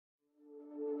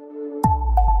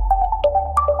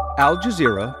Al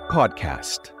Jazeera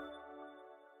Podcast.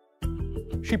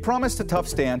 She promised a tough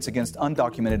stance against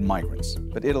undocumented migrants,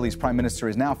 but Italy's prime minister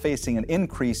is now facing an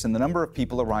increase in the number of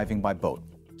people arriving by boat.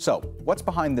 So, what's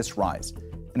behind this rise?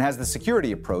 And has the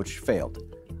security approach failed?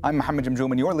 I'm Mohammed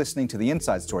Jamjoom, and you're listening to the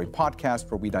Inside Story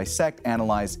podcast, where we dissect,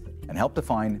 analyze, and help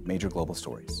define major global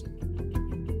stories.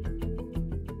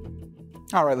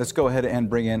 All right, let's go ahead and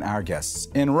bring in our guests.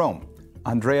 In Rome,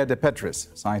 Andrea De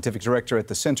Petris, scientific director at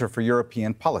the Center for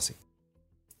European Policy.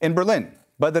 In Berlin,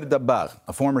 Badder Dabbagh,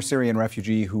 a former Syrian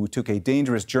refugee who took a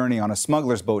dangerous journey on a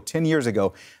smuggler's boat 10 years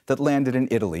ago that landed in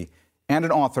Italy, and an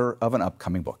author of an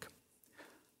upcoming book.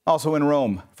 Also in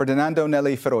Rome, Ferdinando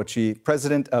Nelli Feroci,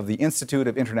 president of the Institute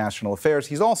of International Affairs.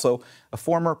 He's also a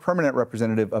former permanent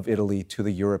representative of Italy to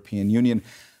the European Union.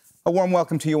 A warm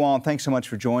welcome to you all, and thanks so much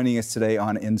for joining us today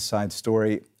on Inside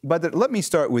Story. But let me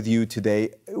start with you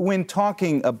today. When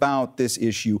talking about this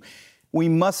issue, we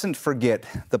mustn't forget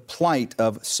the plight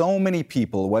of so many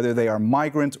people, whether they are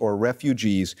migrants or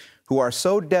refugees, who are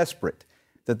so desperate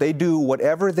that they do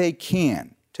whatever they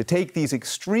can to take these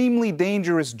extremely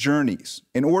dangerous journeys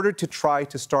in order to try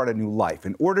to start a new life,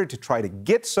 in order to try to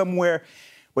get somewhere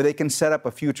where they can set up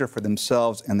a future for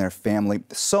themselves and their family.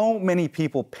 So many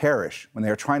people perish when they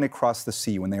are trying to cross the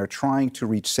sea, when they are trying to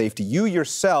reach safety. You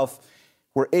yourself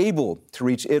were able to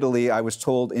reach Italy, I was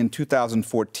told, in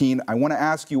 2014. I want to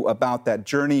ask you about that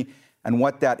journey and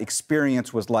what that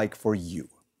experience was like for you.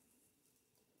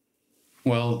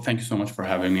 Well, thank you so much for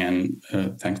having me, and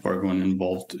thanks for everyone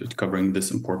involved covering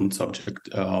this important subject.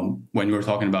 When we were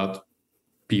talking about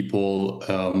people,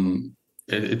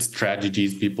 it's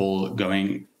tragedies, people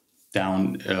going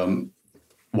down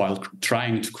while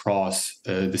trying to cross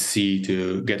the sea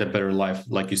to get a better life.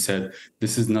 Like you said,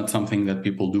 this is not something that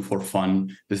people do for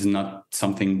fun. This is not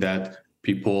something that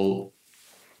people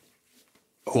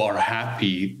who are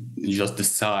happy just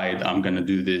decide, I'm going to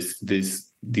do this.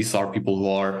 These are people who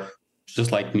are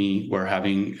just like me. We're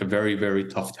having a very, very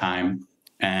tough time.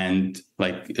 And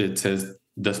like it says,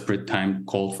 desperate time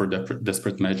called for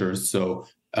desperate measures. So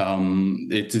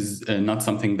it is not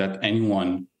something that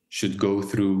anyone should go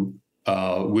through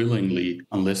willingly,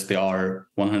 unless they are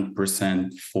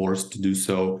 100% forced to do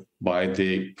so by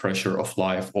the pressure of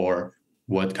life or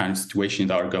what kind of situation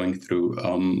they are going through.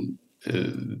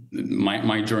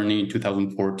 My journey in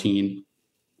 2014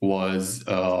 was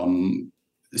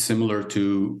similar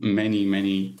to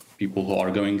many people who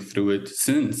are going through it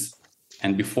since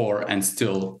and before and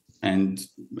still. And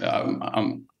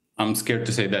I'm scared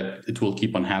to say that it will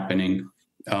keep on happening.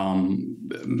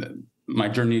 My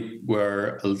journey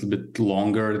were a little bit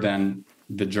longer than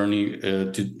the journey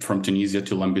from Tunisia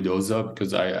to Lampedusa,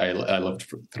 because I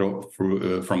left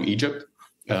from Egypt.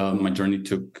 My journey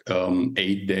took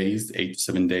 8 to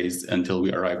 7 days until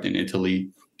we arrived in Italy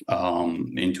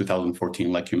in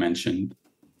 2014, like you mentioned.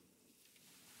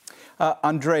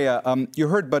 Andrea, you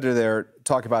heard Badder there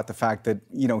talk about the fact that,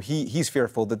 he's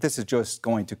fearful that this is just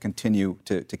going to continue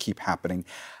to keep happening.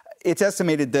 It's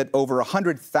estimated that over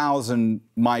 100,000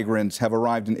 migrants have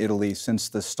arrived in Italy since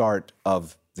the start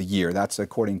of the year. That's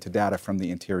according to data from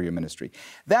the Interior Ministry.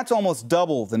 That's almost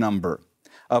double the number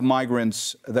of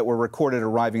migrants that were recorded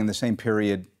arriving in the same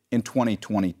period in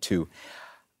 2022.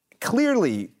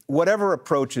 Clearly, whatever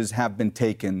approaches have been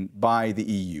taken by the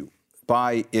EU,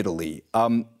 by Italy,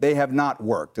 they have not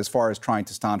worked as far as trying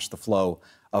to staunch the flow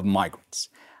of migrants.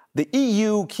 The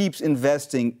EU keeps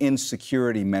investing in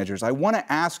security measures. I want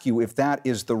to ask you if that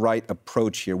is the right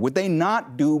approach here. Would they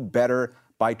not do better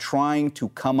by trying to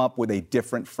come up with a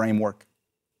different framework?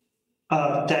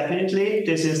 Definitely.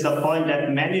 This is the point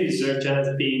that many researchers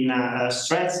have been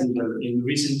stressing in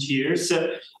recent years.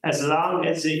 As long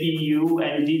as the EU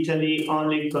and Italy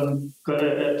only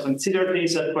consider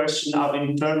this a question of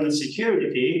internal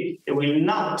security, they will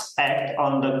not act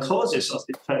on the causes of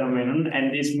the phenomenon.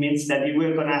 And this means that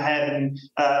we're going to have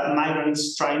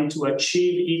migrants trying to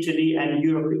achieve Italy and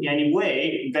Europe in any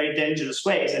way, in very dangerous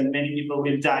ways, and many people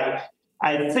will die.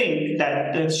 I think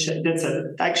that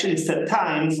actually it's the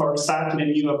time for starting a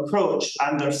new approach,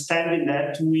 understanding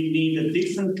that we need a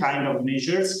different kind of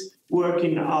measures,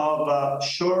 working of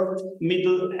short,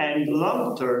 middle, and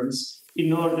long terms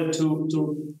in order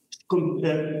to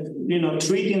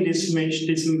treating this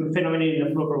phenomenon in a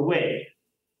proper way.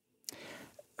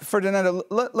 Ferdinando,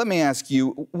 let me ask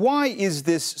you, why is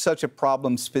this such a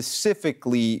problem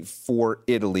specifically for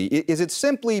Italy? Is it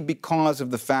simply because of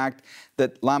the fact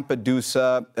that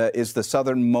Lampedusa is the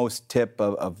southernmost tip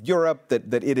of Europe,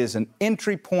 that it is an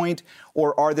entry point,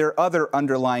 or are there other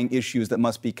underlying issues that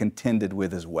must be contended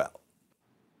with as well?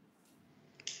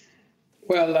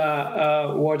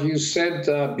 Well, what you said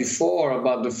before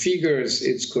about the figures,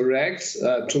 it's correct.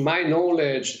 To my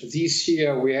knowledge, this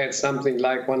year we had something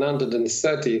like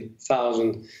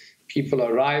 130,000 people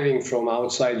arriving from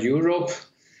outside Europe,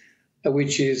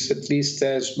 which is at least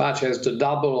as much as the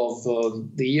double of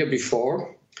the year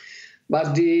before.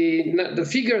 But the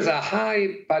figures are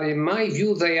high, but in my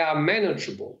view, they are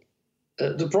manageable.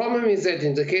 The problem is that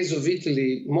in the case of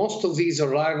Italy, most of these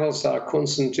arrivals are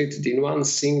concentrated in one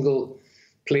single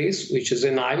place, which is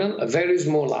an island, a very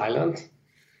small island,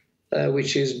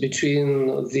 which is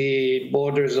between the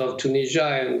borders of Tunisia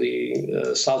and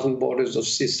the southern borders of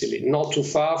Sicily, not too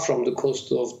far from the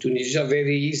coast of Tunisia,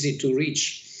 very easy to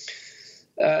reach.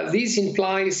 This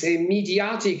implies a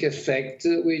mediatic effect,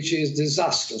 which is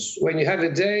disastrous. When you have a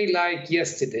day like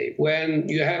yesterday, when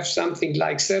you have something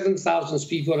like 7,000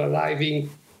 people arriving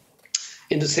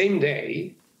in the same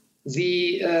day,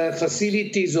 the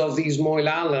facilities of these small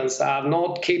islands are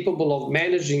not capable of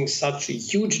managing such a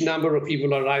huge number of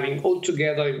people arriving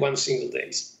altogether in one single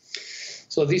day.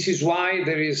 So this is why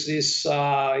there is this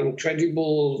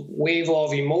incredible wave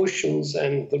of emotions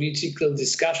and political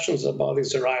discussions about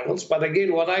these arrivals. But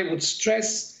again, what I would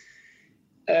stress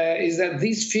is that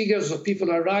these figures of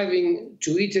people arriving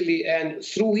to Italy and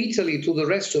through Italy to the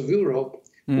rest of Europe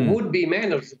would be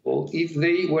manageable if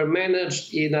they were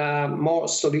managed in a more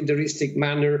solidaristic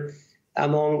manner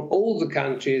among all the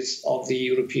countries of the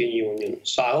European Union.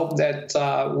 So I hope that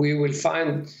we will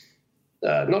find,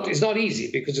 it's not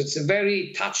easy because it's a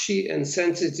very touchy and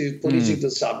sensitive political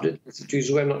subject. It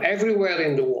is well everywhere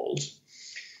in the world.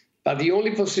 But the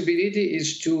only possibility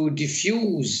is to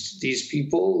diffuse these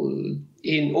people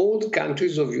in all the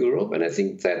countries of Europe. And I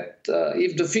think that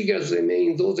if the figures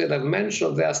remain those that I've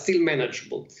mentioned, they are still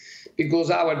manageable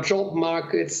because our job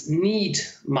markets need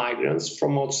migrants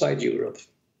from outside Europe.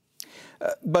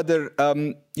 But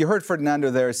you heard Ferdinando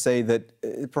there say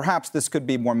that perhaps this could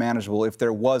be more manageable if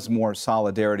there was more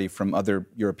solidarity from other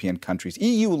European countries.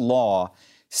 EU law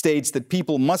states that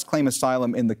people must claim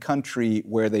asylum in the country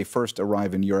where they first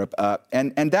arrive in Europe.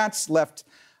 And that's left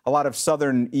a lot of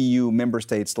southern EU member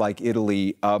states like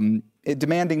Italy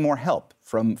demanding more help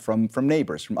from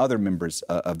neighbors, from other members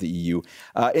of the EU.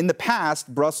 In the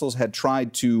past, Brussels had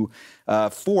tried to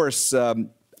force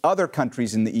other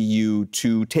countries in the EU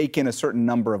to take in a certain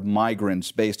number of migrants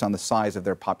based on the size of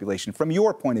their population. From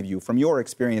your point of view, from your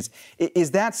experience,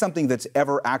 is that something that's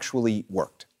ever actually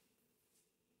worked?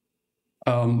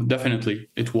 Definitely,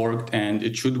 it worked and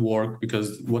it should work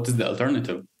because what is the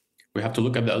alternative? We have to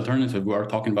look at the alternative. We are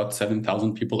talking about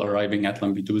 7,000 people arriving at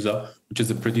Lampedusa, which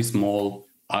is a pretty small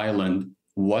island.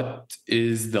 What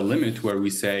is the limit where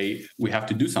we say we have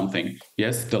to do something?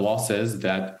 Yes, the law says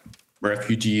that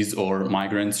refugees or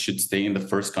migrants should stay in the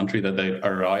first country that they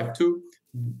arrive to.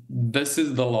 This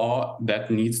is the law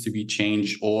that needs to be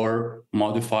changed or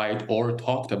modified or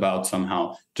talked about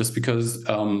somehow. Just because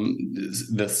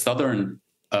the southern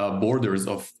borders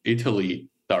of Italy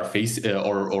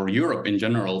are or Europe in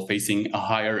general facing a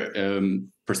higher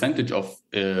percentage of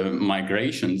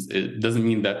migrations, it doesn't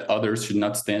mean that others should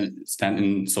not stand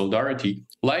in solidarity,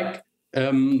 like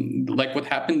what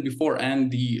happened before.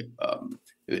 And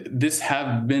this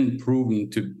have been proven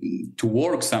to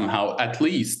work somehow, at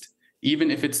least.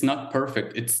 Even if it's not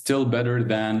perfect, it's still better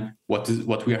than what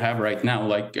we have right now.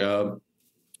 Like the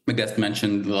guest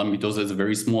mentioned, Lampedusa is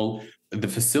very small. The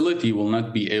facility will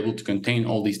not be able to contain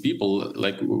all these people.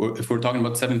 Like if we're talking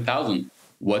about 7,000,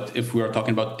 what if we are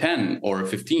talking about 10 or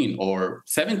 15 or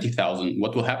 70,000?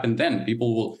 What will happen then?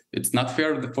 It's not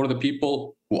fair for the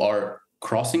people who are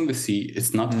crossing the sea.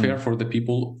 It's not fair for the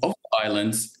people of the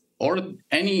islands or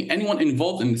anyone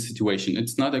involved in the situation.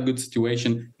 It's not a good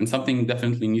situation, and something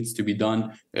definitely needs to be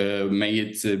done. May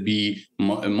it be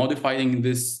modifying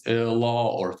this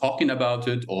law or talking about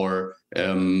it or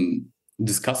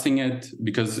discussing it,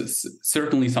 because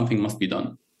certainly something must be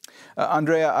done.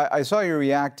 Andrea, I saw you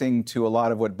reacting to a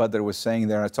lot of what Badder was saying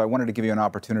there, so I wanted to give you an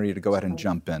opportunity to go ahead and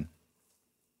jump in.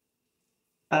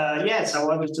 Yes, I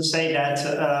wanted to say that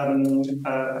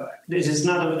this is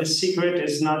not a secret,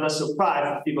 it's not a surprise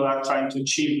that people are trying to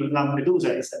achieve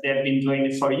Lampedusa. It's that they have been doing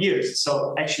it for years.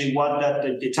 So actually what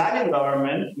the Italian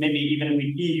government, maybe even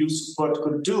with EU support,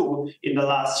 could do in the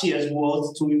last years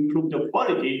was to improve the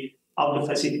quality of the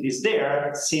facilities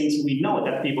there, since we know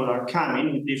that people are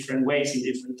coming in different ways in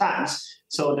different times.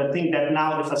 So the thing that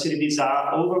now the facilities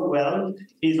are overwhelmed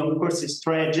is, of course, it's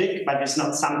tragic, but it's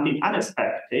not something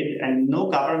unexpected. And no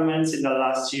governments in the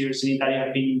last years in Italy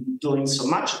have been doing so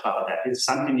much about that. It's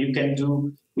something you can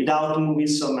do without moving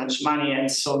so much money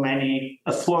and so many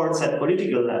efforts at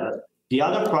political level. The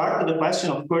other part of the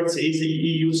question, of course, is the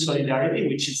EU solidarity,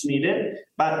 which is needed.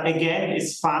 But again,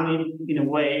 it's funny in a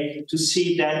way to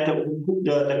see that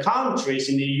the countries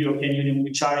in the European Union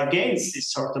which are against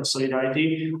this sort of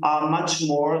solidarity are much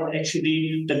more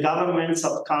actually the governments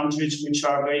of countries which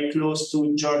are very close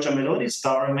to Giorgia Meloni's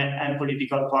government and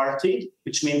political party,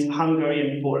 which means Hungary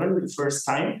and Poland for the first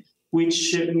time,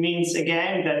 which means,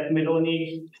 again, that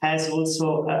Meloni has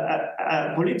also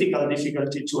a political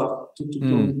difficulty to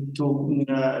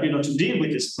deal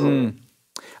with this problem.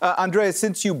 Andrea,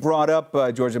 since you brought up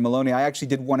Giorgia Meloni, I actually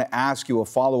did want to ask you a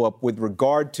follow-up with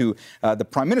regard to the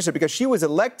Prime Minister, because she was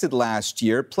elected last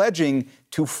year pledging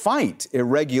to fight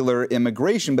irregular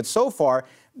immigration. But so far,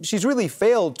 she's really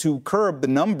failed to curb the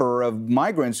number of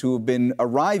migrants who have been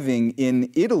arriving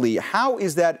in Italy. How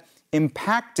is that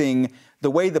impacting the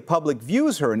way the public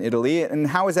views her in Italy, and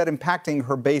how is that impacting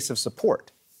her base of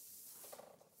support?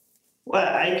 Well,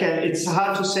 it's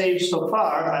hard to say so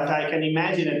far, but I can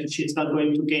imagine that she's not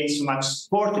going to gain so much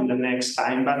support in the next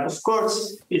time. But of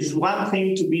course, it's one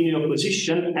thing to be in the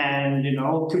opposition and,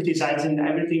 criticizing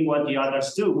everything what the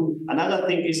others do. Another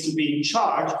thing is to be in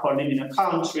charge for living in a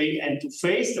country and to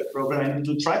face the problem and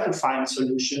to try to find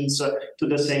solutions to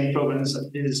the same problems.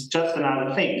 This is just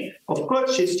another thing. Of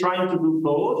course, she's trying to do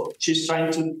both. She's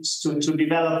trying to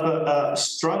develop a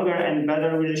stronger and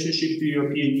better relationship with the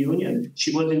European Union.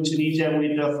 She was in Tunisia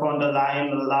with von der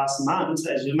Leyen last month,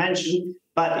 as you mentioned,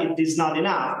 but it is not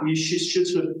enough. We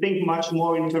should think much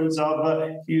more in terms of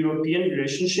European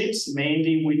relationships,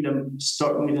 mainly with the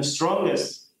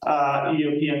strongest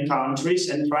European countries,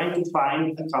 and trying to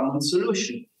find a common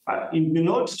solution. In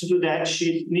order to do that,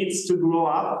 she needs to grow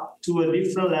up to a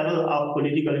different level of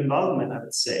political involvement, I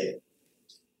would say.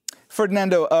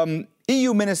 Ferdinando,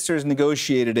 EU ministers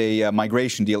negotiated a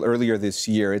migration deal earlier this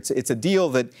year. It's a deal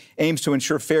that aims to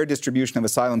ensure fair distribution of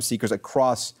asylum seekers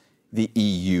across the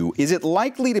EU. Is it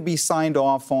likely to be signed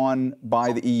off on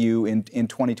by the EU in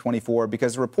 2024?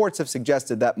 Because reports have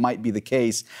suggested that might be the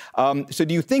case. So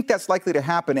do you think that's likely to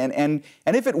happen? And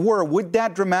if it were, would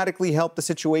that dramatically help the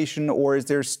situation, or is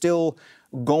there still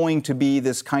going to be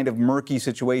this kind of murky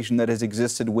situation that has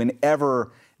existed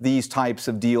whenever these types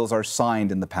of deals are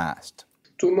signed in the past?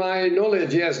 To my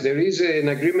knowledge, yes, there is an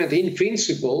agreement in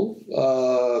principle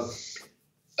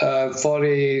for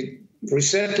a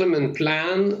resettlement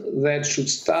plan that should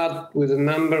start with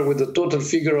a total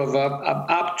figure of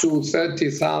up to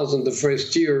 30,000 the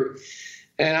first year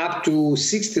and up to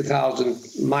 60,000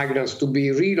 migrants to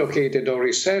be relocated or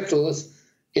resettled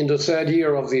in the third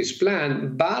year of this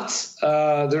plan. But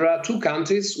there are two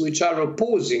countries which are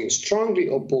strongly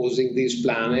opposing this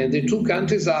plan, and the two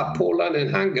countries are Poland and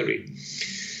Hungary.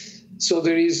 So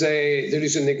there is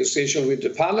a negotiation with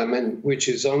the parliament, which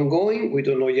is ongoing. We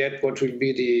don't know yet what will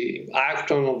be the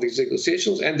outcome of these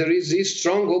negotiations, and there is this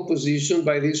strong opposition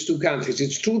by these two countries.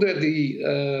 It's true that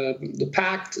the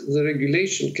pact, the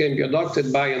regulation, can be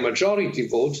adopted by a majority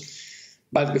vote,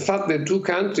 but the fact that two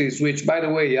countries, which, by the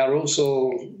way, are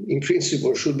also, in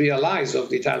principle, should be allies of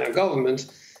the Italian government,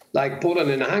 like Poland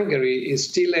and Hungary, is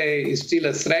still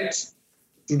a threat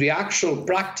to the actual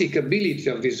practicability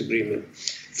of this agreement.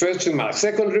 First remark.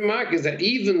 Second remark is that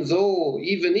even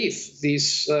if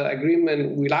this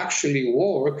agreement will actually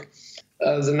work,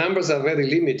 the numbers are very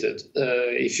limited.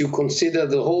 If you consider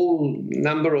the whole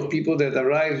number of people that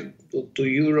arrive to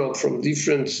Europe from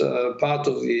different parts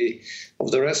of the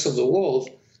rest of the world,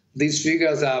 these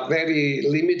figures are very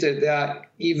limited. They are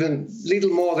even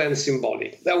little more than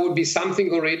symbolic. That would be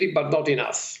something already, but not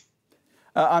enough.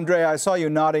 Andrea, I saw you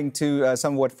nodding to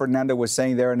some of what Ferdinando was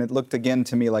saying there, and it looked again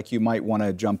to me like you might want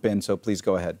to jump in, so please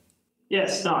go ahead.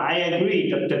 Yes, no, I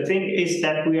agree. The thing is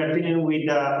that we are dealing with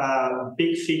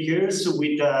big figures,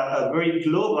 with a very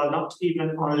global, not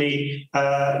even only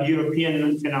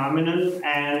European phenomenon.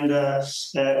 And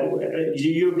the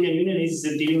European Union is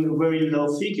dealing with very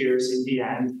low figures in the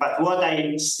end. But what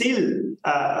I still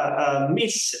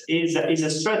miss is a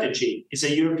strategy. It's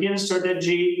a European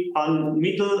strategy on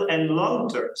middle and long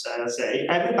terms, I say.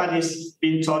 Everybody's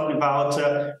been talking about,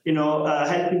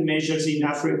 helping measures in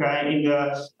Africa, in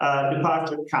the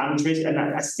part of countries, and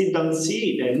I still don't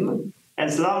see them.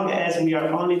 As long as we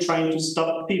are only trying to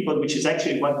stop people, which is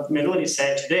actually what Meloni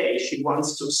said today, she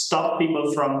wants to stop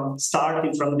people from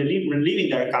starting from leaving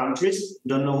their countries.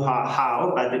 Don't know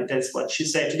how, but that's what she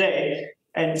said today.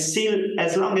 And still,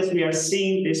 as long as we are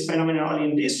seeing this phenomenon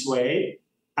in this way,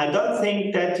 I don't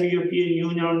think that the European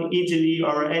Union, Italy,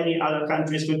 or any other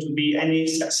country is going to be any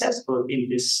successful in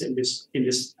this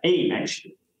aim,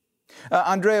 actually.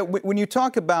 Andrea, when you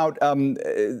talk about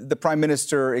the Prime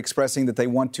Minister expressing that they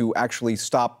want to actually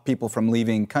stop people from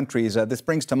leaving countries, this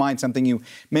brings to mind something you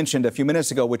mentioned a few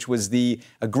minutes ago, which was the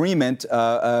agreement,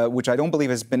 which I don't believe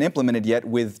has been implemented yet,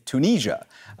 with Tunisia.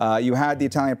 You had the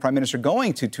Italian Prime Minister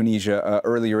going to Tunisia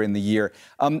earlier in the year.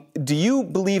 Do you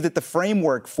believe that the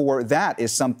framework for that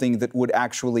is something that would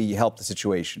actually help the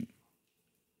situation?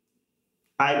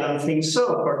 I don't think so,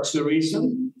 for two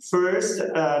reasons. First,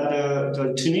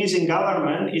 the Tunisian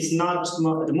government is not,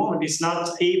 at the moment, is not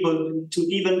able to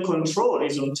even control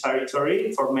its own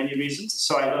territory for many reasons.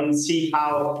 So I don't see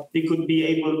how they could be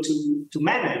able to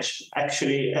manage,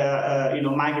 actually,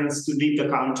 migrants to leave the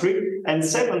country. And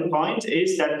second point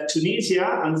is that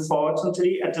Tunisia,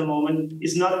 unfortunately, at the moment,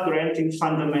 is not granting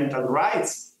fundamental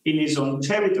rights in his own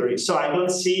territory. So I don't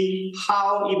see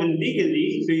how even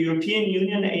legally the European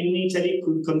Union and Italy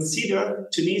could consider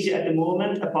Tunisia at the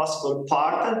moment a possible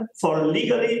partner for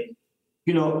legally,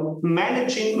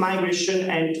 managing migration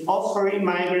and offering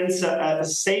migrants a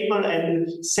stable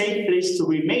and safe place to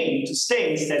remain, to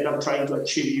stay, instead of trying to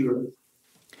achieve Europe.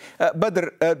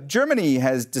 But Germany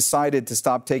has decided to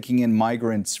stop taking in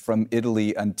migrants from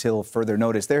Italy until further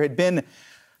notice. There had been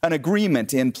an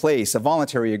agreement in place, a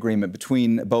voluntary agreement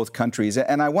between both countries.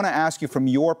 And I want to ask you, from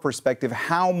your perspective,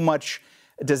 how much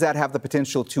does that have the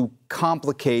potential to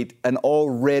complicate an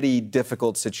already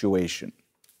difficult situation?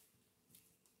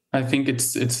 I think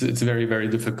it's very, very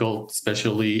difficult,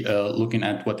 especially looking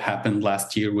at what happened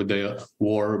last year with the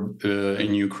war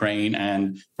in Ukraine.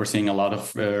 And we're seeing a lot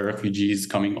of refugees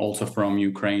coming also from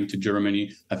Ukraine to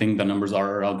Germany. I think the numbers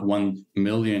are around 1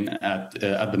 million at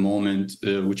the moment,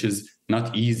 which is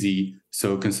not easy.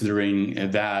 So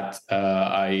considering that,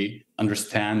 I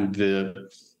understand the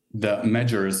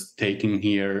measures taken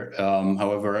here.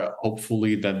 However,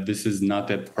 hopefully that this is not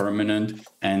a permanent,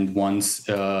 and once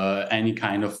any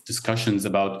kind of discussions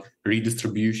about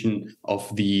redistribution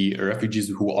of the refugees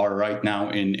who are right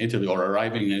now in Italy or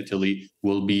arriving in Italy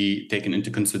will be taken into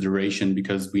consideration,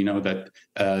 because we know that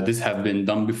this have been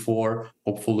done before.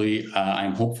 Hopefully,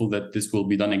 I'm hopeful that this will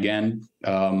be done again.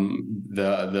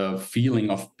 The feeling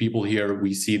of people here,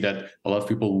 we see that a lot of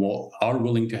people are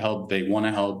willing to help. They want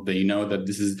to help. They know that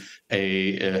this is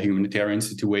a humanitarian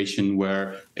situation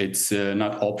where it's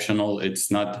not optional.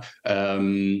 It's not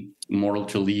moral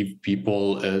to leave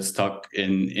people stuck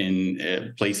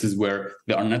in places where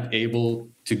they are not able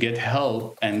to get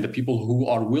help, and the people who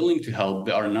are willing to help,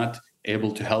 they are not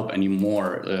able to help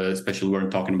anymore, especially when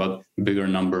we're talking about bigger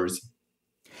numbers.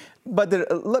 But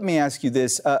let me ask you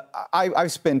this.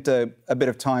 I've spent a bit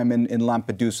of time in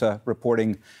Lampedusa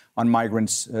reporting on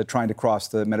migrants trying to cross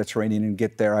the Mediterranean and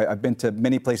get there. I've been to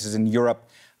many places in Europe,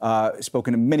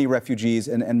 spoken to many refugees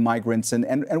and migrants.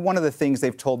 And one of the things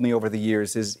they've told me over the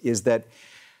years is that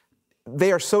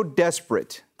they are so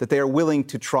desperate that they are willing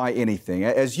to try anything.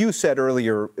 As you said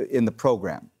earlier in the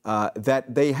program,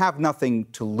 that they have nothing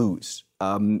to lose.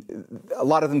 A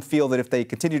lot of them feel that if they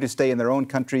continue to stay in their own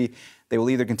country, they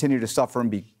will either continue to suffer and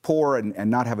be poor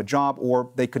and not have a job, or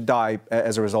they could die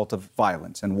as a result of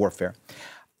violence and warfare.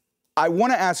 I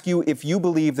want to ask you if you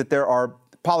believe that there are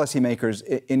policymakers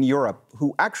in Europe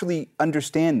who actually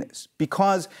understand this,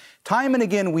 because time and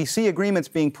again we see agreements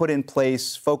being put in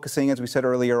place focusing, as we said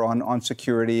earlier, on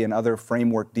security and other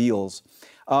framework deals.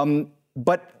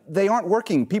 But they aren't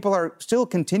working. People are still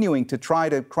continuing to try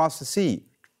to cross the sea,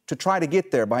 to try to get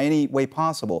there by any way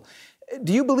possible.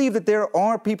 Do you believe that there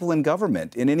are people in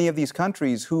government in any of these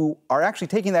countries who are actually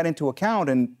taking that into account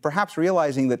and perhaps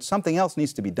realizing that something else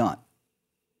needs to be done?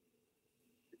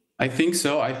 I think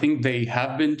so. I think they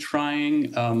have been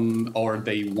trying, or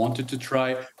they wanted to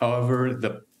try. However,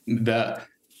 the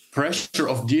pressure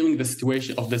of dealing the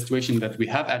situation that we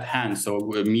have at hand. So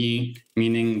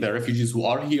meaning the refugees who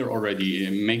are here already,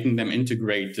 making them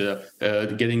integrate,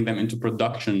 getting them into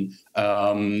production,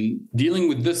 dealing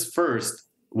with this first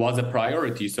was a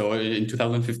priority. So in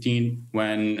 2015,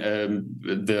 when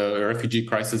the refugee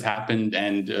crisis happened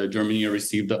and Germany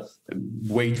received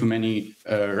way too many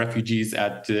refugees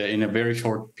in a very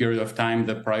short period of time,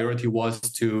 the priority was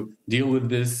to deal with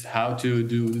this, how to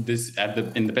do this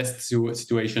in the best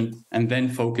situation, and then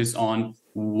focus on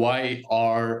why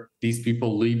are these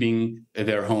people leaving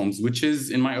their homes, which is,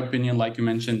 in my opinion, like you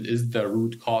mentioned, is the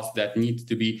root cause that needs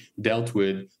to be dealt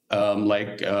with.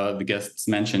 Like the guests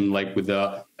mentioned, like with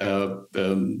the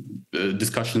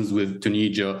discussions with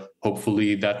Tunisia,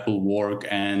 hopefully that will work.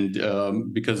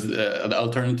 And because the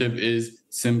alternative is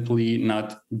simply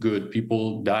not good.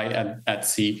 People die at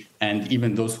sea, and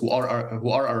even those who are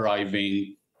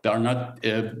arriving, they are not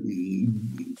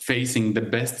facing the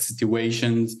best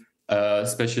situations.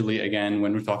 especially, again,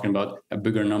 when we're talking about a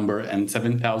bigger number, and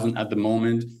 7,000 at the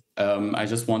moment. I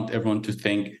just want everyone to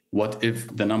think, what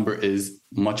if the number is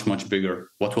much, much bigger?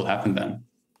 What will happen then?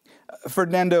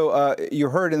 Ferdinando, you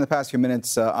heard in the past few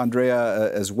minutes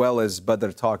Andrea as well as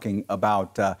Badder talking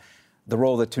about the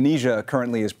role that Tunisia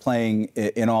currently is playing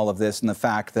in all of this, and the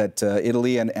fact that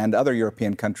Italy and other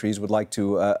European countries would like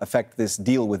to affect this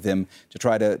deal with them to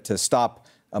try to stop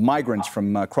migrants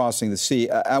from crossing the sea.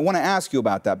 I want to ask you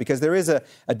about that because there is a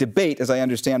debate, as I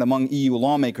understand, among EU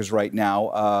lawmakers right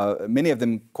now, many of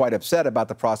them quite upset about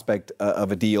the prospect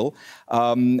of a deal.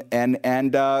 And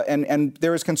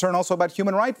there is concern also about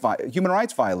human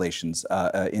rights violations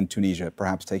in Tunisia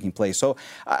perhaps taking place. So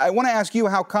I want to ask you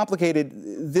how complicated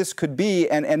this could be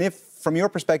and if, from your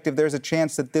perspective, there's a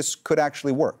chance that this could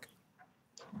actually work.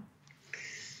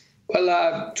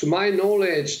 Well, to my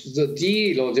knowledge, the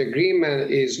deal or the agreement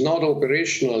is not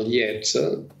operational yet,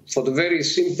 for the very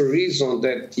simple reason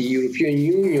that the European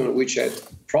Union, which had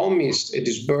promised a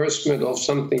disbursement of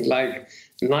something like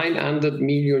 900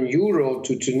 million euro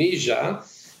to Tunisia,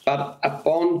 but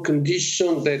upon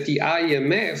condition that the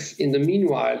IMF, in the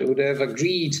meanwhile, would have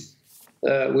agreed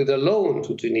with a loan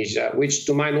to Tunisia, which,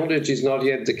 to my knowledge, is not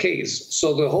yet the case.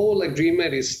 So the whole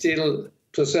agreement is still,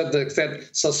 to a certain extent,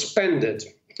 suspended.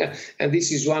 And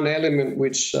this is one element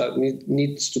which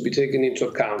needs to be taken into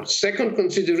account. Second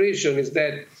consideration is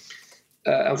that,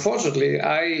 unfortunately,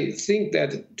 I think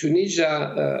that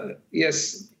Tunisia,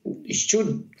 yes,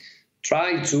 should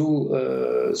try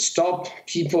to stop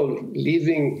people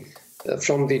leaving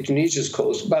from the Tunisia's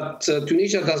coast. But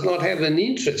Tunisia does not have an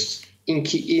interest in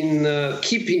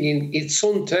keeping in its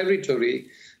own territory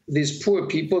these poor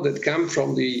people that come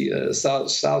from the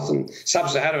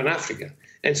sub-Saharan Africa.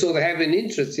 And so they have an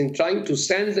interest in trying to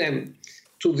send them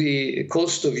to the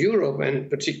coast of Europe and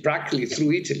particularly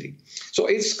through Italy. So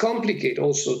it's complicated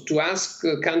also to ask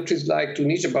countries like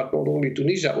Tunisia, but not only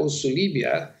Tunisia, also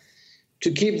Libya,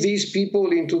 to keep these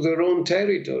people into their own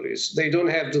territories. They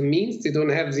don't have the means, they don't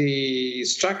have the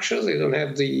structures, they don't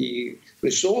have the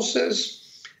resources.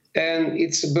 And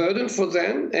it's a burden for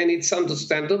them, and it's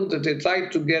understandable that they try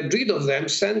to get rid of them,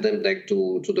 send them back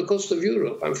to the coast of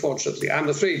Europe, unfortunately. I'm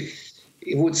afraid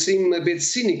it would seem a bit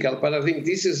cynical, but I think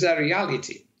this is a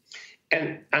reality.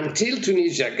 And until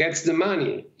Tunisia gets the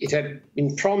money it had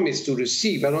been promised to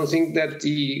receive, I don't think that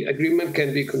the agreement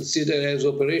can be considered as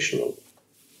operational.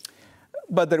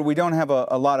 But we don't have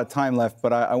a lot of time left,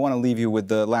 but I want to leave you with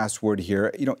the last word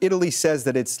here. You know, Italy says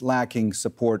that it's lacking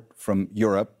support from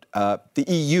Europe. The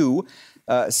EU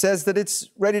says that it's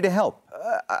ready to help.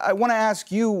 I want to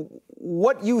ask you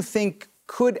what you think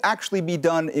could actually be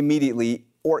done immediately,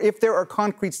 or if there are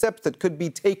concrete steps that could be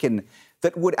taken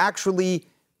that would actually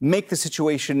make the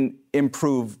situation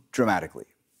improve dramatically.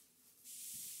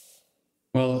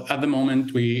 Well, at the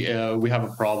moment, we have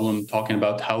a problem. Talking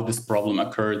about how this problem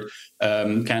occurred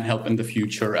can help in the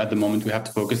future. At the moment, we have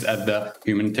to focus at the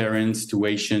humanitarian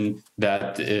situation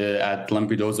that at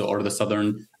Lampedusa or the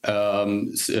southern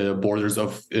borders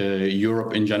of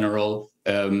Europe in general,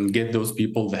 get those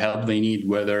people the help they need,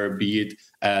 whether be it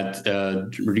at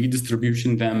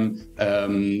redistribution them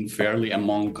fairly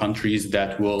among countries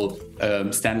that will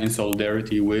stand in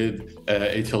solidarity with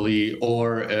Italy,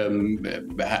 or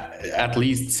at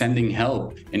least sending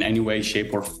help in any way,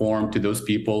 shape or form to those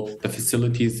people. The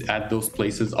facilities at those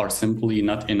places are simply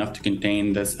not enough to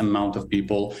contain this amount of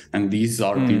people, and these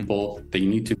are people they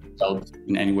need to be helped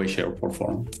in any way, shape or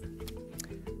form.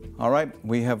 All right,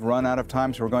 we have run out of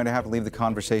time, so we're going to have to leave the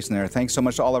conversation there. Thanks so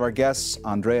much to all of our guests,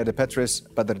 Andrea De Petris,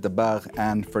 Badder Dabbagh,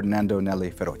 and Ferdinando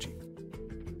Nelli Feroci.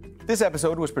 This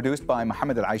episode was produced by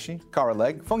Mohammed Al-Aishi, Cara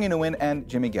Legg, Fungi Nguyen, and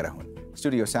Jimmy Gerahun.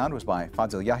 Studio sound was by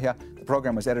Fadzil Yahya. The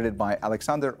program was edited by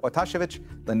Alexander Otashevich,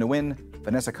 Lynn Nguyen,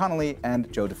 Vanessa Connolly,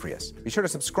 and Joe DeFrias. Be sure to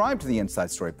subscribe to the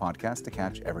Inside Story podcast to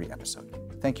catch every episode.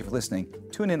 Thank you for listening.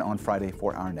 Tune in on Friday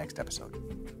for our next episode.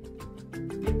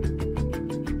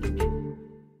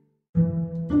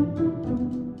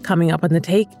 Coming up on The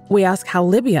Take, we ask how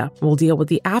Libya will deal with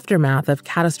the aftermath of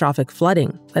catastrophic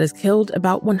flooding that has killed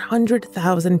about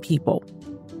 100,000 people.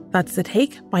 That's The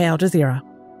Take by Al Jazeera.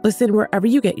 Listen wherever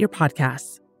you get your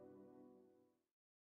podcasts.